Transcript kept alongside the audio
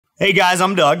Hey guys,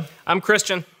 I'm Doug. I'm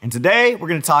Christian. And today we're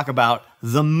going to talk about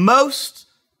the most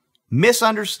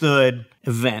misunderstood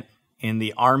event in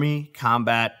the Army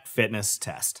Combat Fitness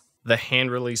Test. The hand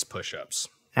release push-ups.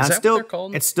 Now, Is that what they're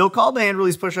called? It's still called the hand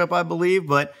release push-up, I believe,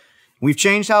 but we've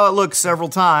changed how it looks several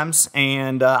times,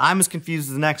 and I'm as confused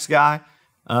as the next guy,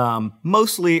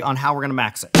 mostly on how we're going to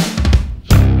max it.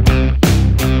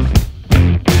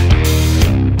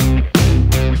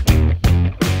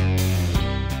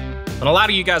 And a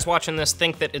lot of you guys watching this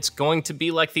think that it's going to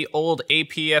be like the old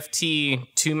APFT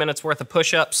 2 minutes worth of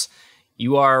push-ups.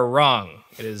 You are wrong.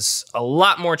 It is a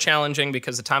lot more challenging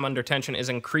because the time under tension is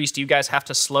increased. You guys have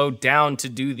to slow down to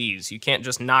do these. You can't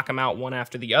just knock them out one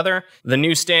after the other. The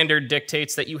new standard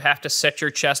dictates that you have to set your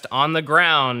chest on the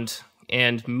ground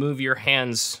and move your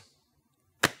hands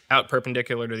out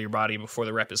perpendicular to your body before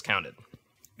the rep is counted.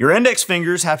 Your index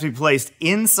fingers have to be placed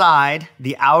inside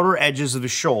the outer edges of the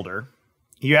shoulder.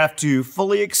 You have to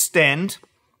fully extend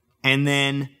and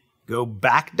then go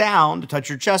back down to touch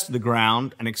your chest to the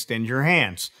ground and extend your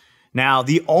hands. Now,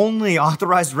 the only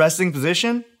authorized resting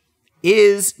position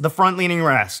is the front leaning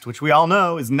rest, which we all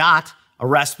know is not a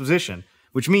rest position,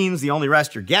 which means the only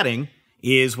rest you're getting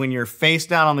is when you're face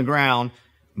down on the ground,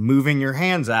 moving your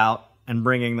hands out and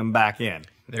bringing them back in.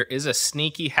 There is a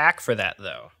sneaky hack for that,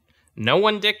 though. No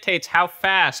one dictates how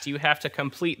fast you have to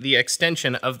complete the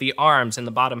extension of the arms in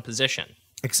the bottom position.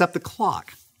 Except the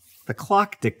clock. The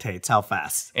clock dictates how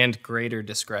fast. And greater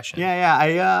discretion.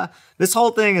 Yeah. This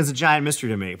whole thing is a giant mystery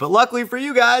to me. But luckily for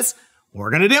you guys, we're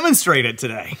going to demonstrate it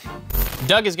today.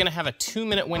 Doug is going to have a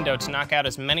 2-minute window to knock out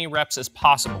as many reps as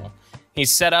possible. He's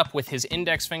set up with his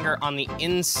index finger on the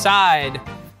inside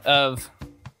of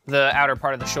the outer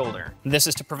part of the shoulder. This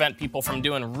is to prevent people from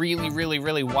doing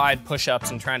really wide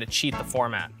push-ups and trying to cheat the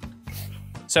format.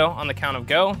 So on the count of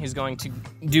go, he's going to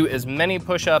do as many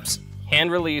push-ups hand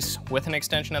release with an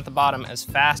extension at the bottom as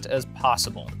fast as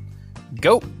possible.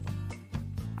 Go.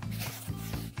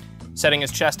 Setting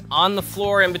his chest on the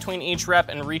floor in between each rep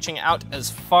and reaching out as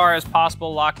far as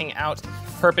possible, locking out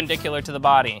perpendicular to the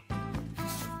body.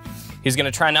 He's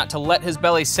gonna try not to let his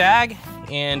belly sag,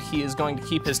 and he is going to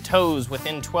keep his toes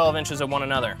within 12 inches of one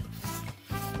another.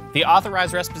 The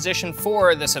authorized rest position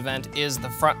for this event is the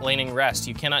front leaning rest.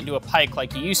 You cannot do a pike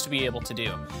like you used to be able to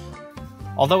do.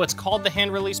 Although it's called the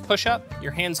hand release push-up,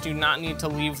 your hands do not need to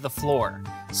leave the floor.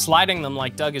 Sliding them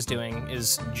like Doug is doing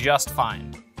is just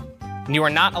fine. And you are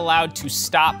not allowed to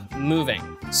stop moving.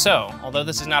 So, although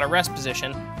this is not a rest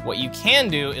position, what you can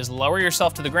do is lower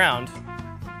yourself to the ground.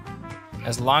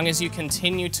 As long as you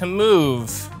continue to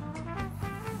move,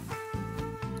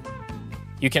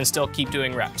 you can still keep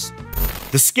doing reps.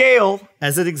 The scale,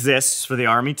 as it exists for the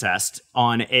Army test,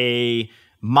 on a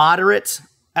moderate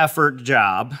effort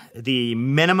job, the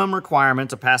minimum requirement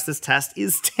to pass this test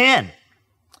is 10.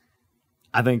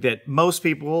 I think that most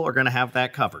people are going to have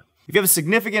that covered. If you have a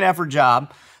significant effort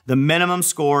job, the minimum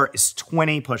score is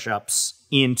 20 push-ups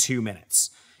in 2 minutes.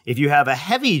 If you have a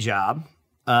heavy job,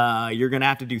 you're going to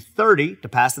have to do 30 to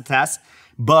pass the test,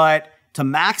 but to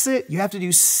max it, you have to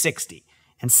do 60.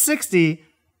 And 60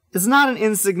 is not an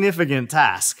insignificant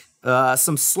task.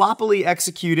 Some sloppily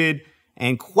executed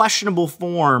and questionable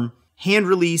form hand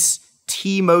release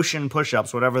T-motion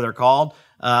push-ups, whatever they're called.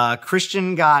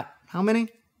 Christian got, how many?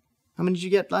 How many did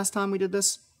you get last time we did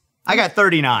this? I got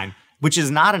 39, which is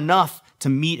not enough to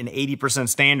meet an 80%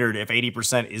 standard if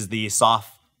 80% is the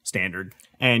soft standard.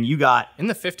 And you got... in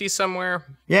the 50s somewhere?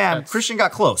 Yeah, Christian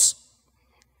got close.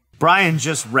 Brian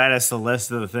just read us a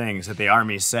list of the things that the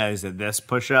Army says that this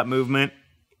push-up movement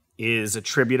is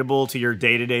attributable to your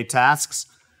day-to-day tasks.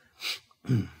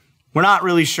 We're not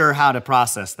really sure how to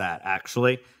process that,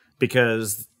 actually,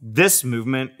 because this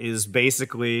movement is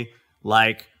basically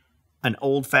like an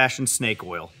old-fashioned snake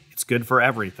oil. It's good for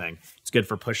everything. It's good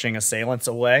for pushing assailants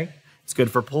away. It's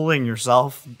good for pulling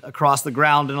yourself across the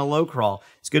ground in a low crawl.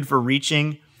 It's good for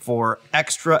reaching for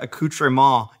extra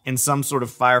accoutrement in some sort of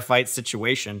firefight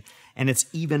situation. And it's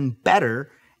even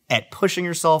better at pushing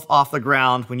yourself off the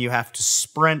ground when you have to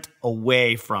sprint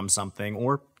away from something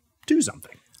or do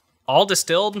something. All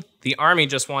distilled, the Army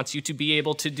just wants you to be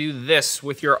able to do this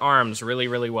with your arms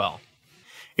really well.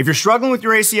 If you're struggling with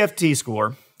your ACFT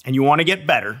score and you want to get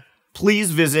better,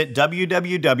 please visit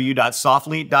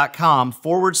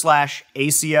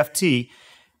www.soflete.com/ACFT.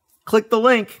 Click the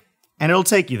link and it'll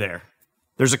take you there.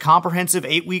 There's a comprehensive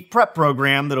 8-week prep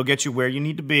program that'll get you where you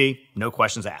need to be, no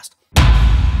questions asked.